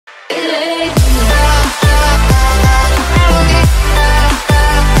Hey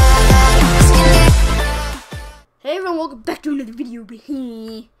everyone, welcome back to another video.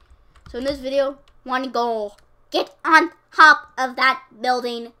 So in this video, want to go get on top of that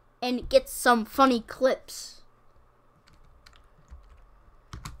building and get some funny clips.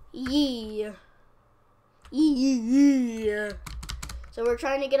 Yeah. So we're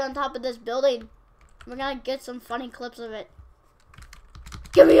trying to get on top of this building. We're gonna get some funny clips of it.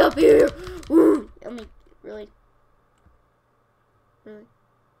 Get me up here! Woo! I mean, really? Really?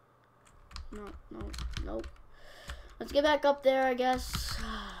 No. Let's get back up there, I guess.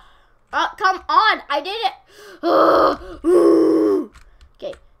 Oh, come on! I did it!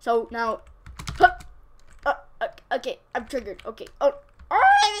 Okay, so now... okay, I'm triggered. Okay. Oh,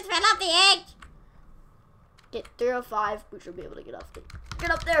 I just fell off the edge! Get 305. We should be able to get off the... Get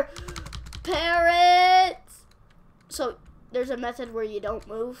up there! Parrots! So, there's a method where you don't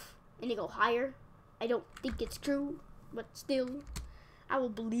move and you go higher. I don't think it's true, but still... I will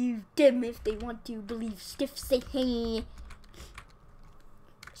believe them if they want to believe stiff saying.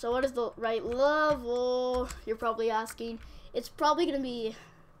 So what is the right level? You're probably asking. It's probably gonna be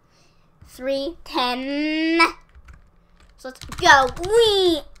 310. So let's go.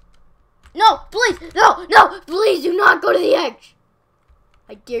 Wee! No, please, no, please do not go to the edge.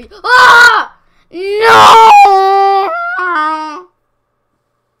 I dare you. Ah! No!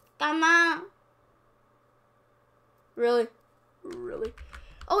 Come on. Really? Really?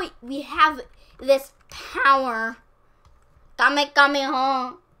 Oh wait, we have this power. Come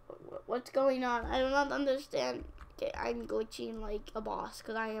home. What's going on? I do not understand. Okay, I'm glitching like a boss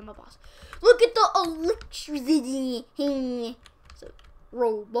because I am a boss. Look at the electricity. So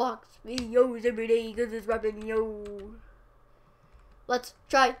Roblox videos every day because it's revenue. Let's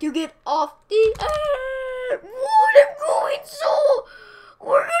try to get off the air. What? I'm going so.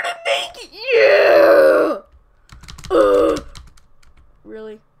 We're gonna make it. Yeah.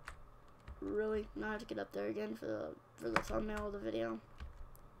 Really? Now I have to get up there again for the thumbnail of the video.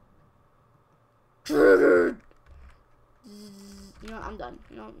 Triggered! You know what, I'm done.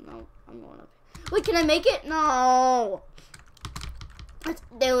 No, I'm going up. Wait, can I make it? No! Let's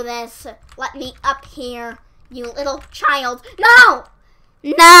do this. Let me up here, you little child. No!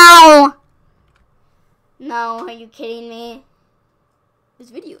 No! No, are you kidding me?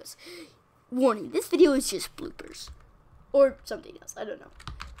 This video is... Warning, this video is just bloopers. Or something else, I don't know.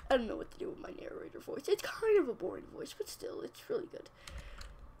 I don't know what to do with my narrator voice. It's kind of a boring voice, but still, it's really good.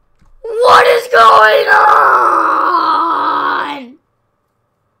 What is going on?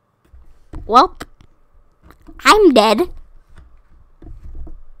 Well, I'm dead.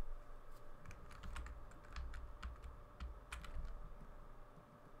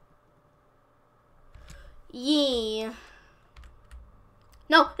 Yeah.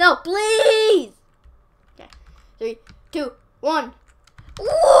 No, please! Okay, 3, 2, 1. Woo!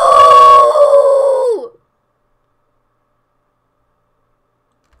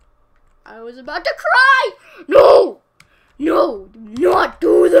 I was about to cry! No! Do not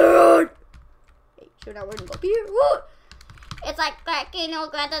do that! Okay, so now we're gonna go up here. Woo! It's like cracking your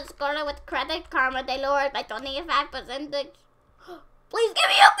credit score with Credit Karma. They lowered by 25%. Please get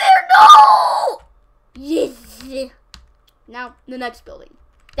me up there! No! Yes! Now, the next building.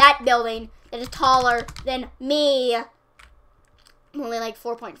 That building that is taller than me. I'm only like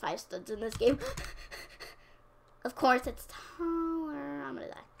 4.5 studs in this game. Of course, it's taller. I'm gonna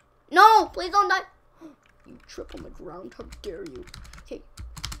die. No, please don't die. You trip on the ground. How dare you? Okay.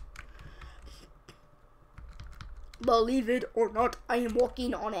 Believe it or not, I am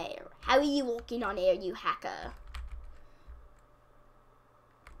walking on air. How are you walking on air, you hacker?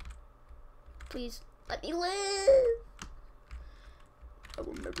 Please, let me live. I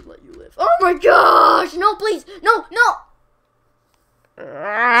will never let you live. Oh my gosh! No, please! No! It's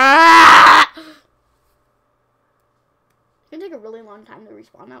gonna take a really long time to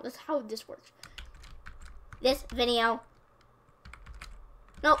respawn now. That's how this works. This video.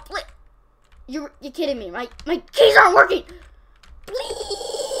 No, please! You're kidding me, right? My keys aren't working!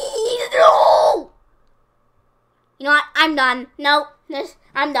 Please, no! You know what? I'm done. No,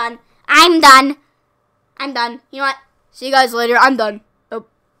 I'm done. I'm done. You know what? See you guys later. I'm done.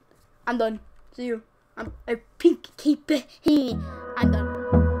 I'm done. See you. I'm a pink cape. I'm done.